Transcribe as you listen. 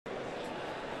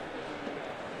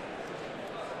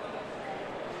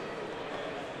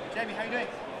Jamie, how are you doing?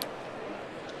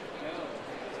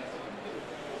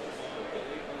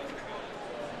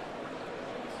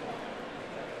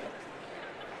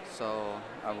 So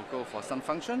I will go for some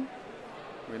function,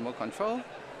 remote control,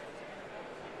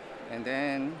 and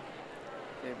then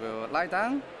it will lie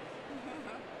down.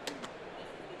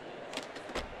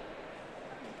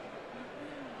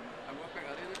 I walk back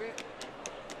a little bit,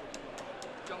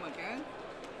 jump again.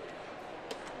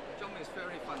 Jump is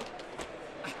very fun.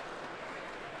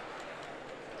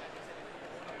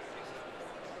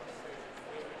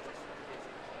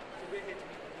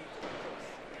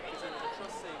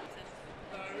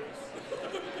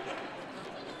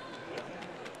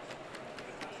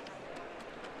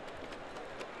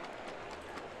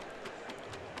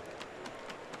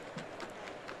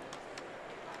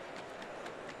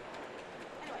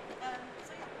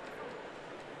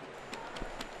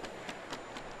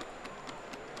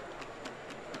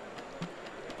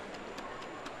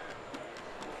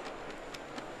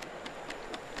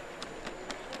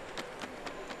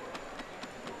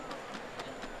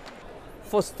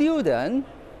 For students,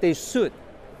 they should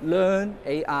learn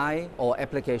AI or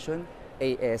application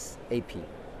ASAP.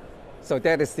 So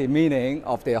that is the meaning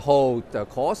of the whole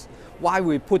course. Why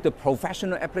we put the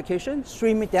professional application,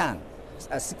 stream it down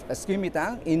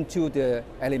into the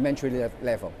elementary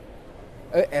level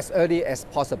as early as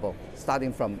possible,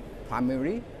 starting from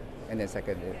primary and then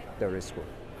secondary school.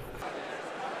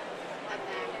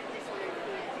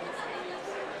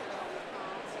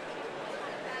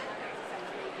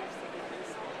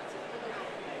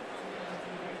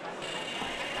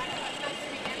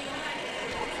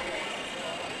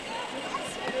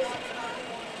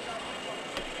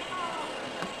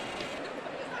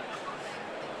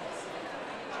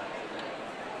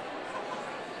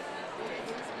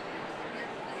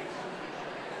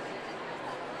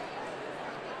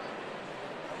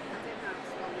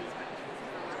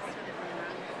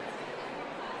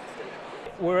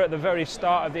 We're at the very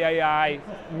start of the AI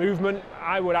movement.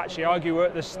 I would actually argue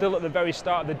we're still at the very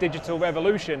start of the digital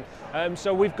revolution.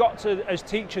 So we've got to, as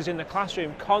teachers in the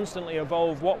classroom, constantly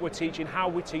evolve what we're teaching, how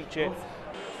we teach it.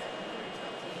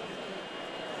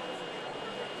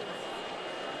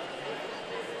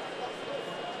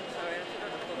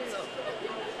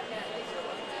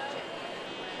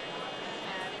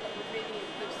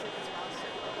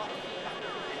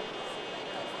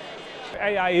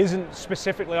 AI isn't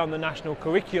specifically on the national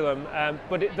curriculum,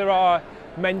 but there are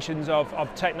mentions of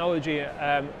technology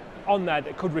on there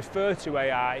that could refer to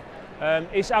AI.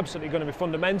 It's absolutely going to be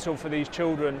fundamental for these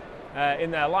children in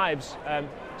their lives.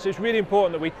 So it's really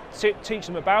important that we teach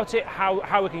them about it,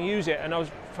 how we can use it. And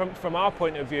from our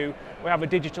point of view, we have a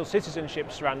digital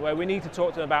citizenship strand where we need to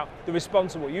talk to them about the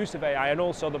responsible use of AI and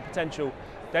also the potential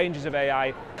dangers of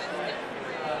AI.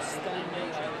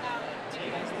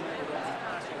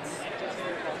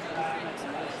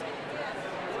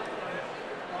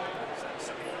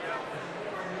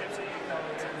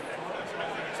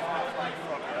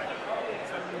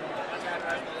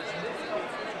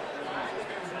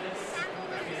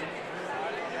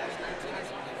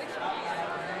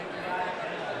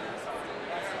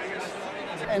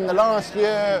 In the last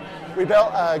year, we built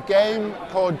a game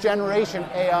called Generation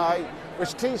AI,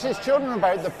 which teaches children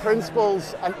about the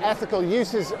principles and ethical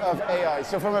uses of AI.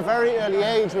 So from a very early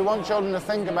age, we want children to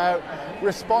think about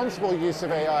responsible use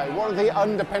of AI. What are the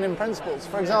underpinning principles?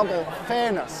 For example,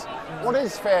 fairness. What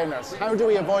is fairness? How do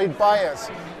we avoid bias?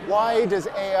 Why does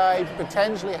AI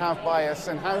potentially have bias,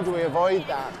 and how do we avoid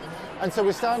that? And so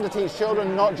we're starting to teach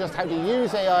children not just how to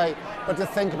use AI, but to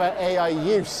think about AI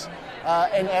use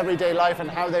in everyday life and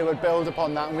how they would build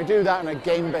upon that. And we do that in a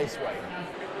game-based way.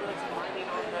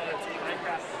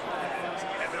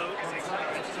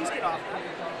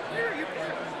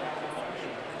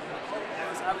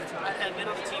 I had been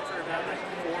on the team for about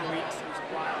 4 weeks. It was a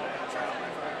while.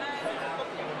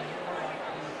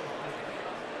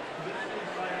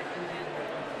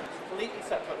 Completely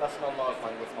separate lesson on large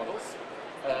language models.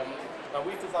 Now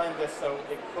we've designed this so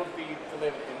it could be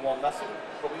delivered in one lesson,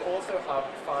 but we also have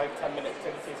 5-10 minute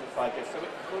activities inside this, so it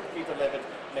could be delivered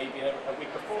maybe in a week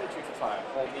before the tutor time,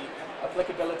 or the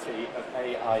applicability of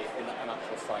AI in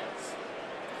actual science.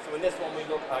 So in this one we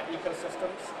look at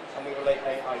ecosystems and we relate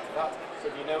AI to that. So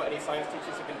if you know any science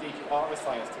teachers, if indeed you are a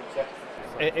science teacher,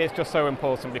 it's just so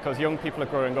important because young people are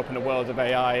growing up in a world of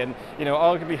AI, and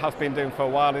arguably has been doing for a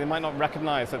while, and they might not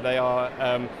recognize that they are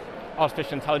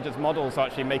artificial intelligence models are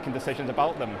actually making decisions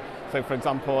about them. So for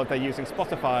example, if they're using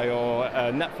Spotify or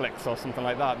Netflix or something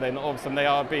like that, then all of a sudden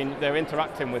they're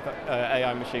interacting with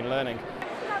AI machine learning.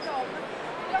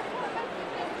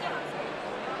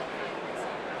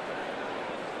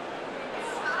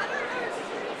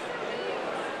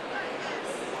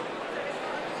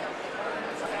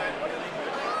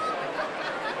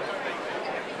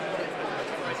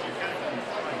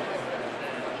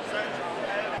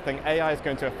 think AI is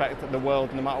going to affect the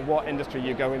world no matter what industry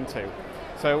you go into.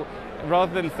 So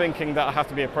rather than thinking that I have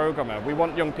to be a programmer, we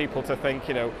want young people to think,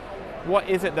 what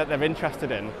is it that they're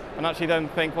interested in? And actually then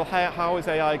think, well, how is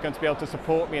AI going to be able to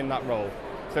support me in that role?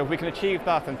 So if we can achieve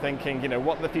that and thinking,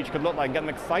 what the future could look like and getting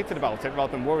excited about it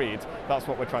rather than worried, that's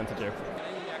what we're trying to do.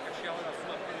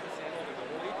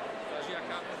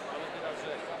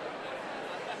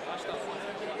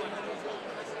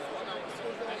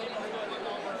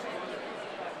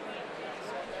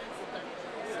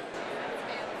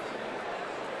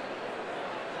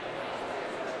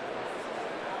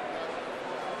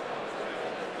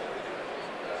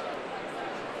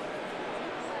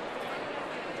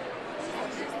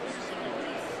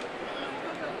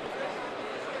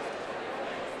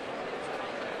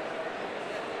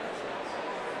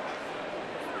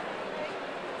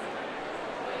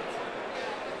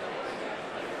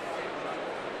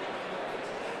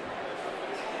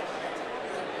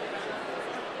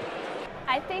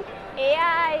 I think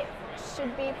AI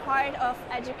should be part of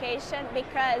education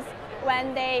because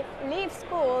when they leave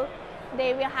school,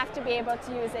 they will have to be able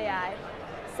to use AI.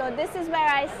 So this is where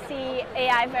I see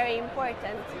AI very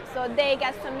important. So they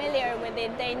get familiar with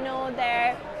it, they know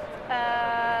their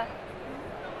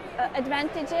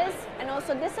advantages and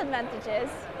also disadvantages.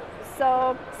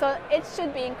 So it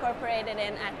should be incorporated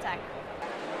in EdTech.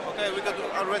 Okay, we got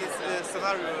already a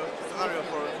scenario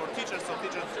for teachers, so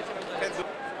teachers can do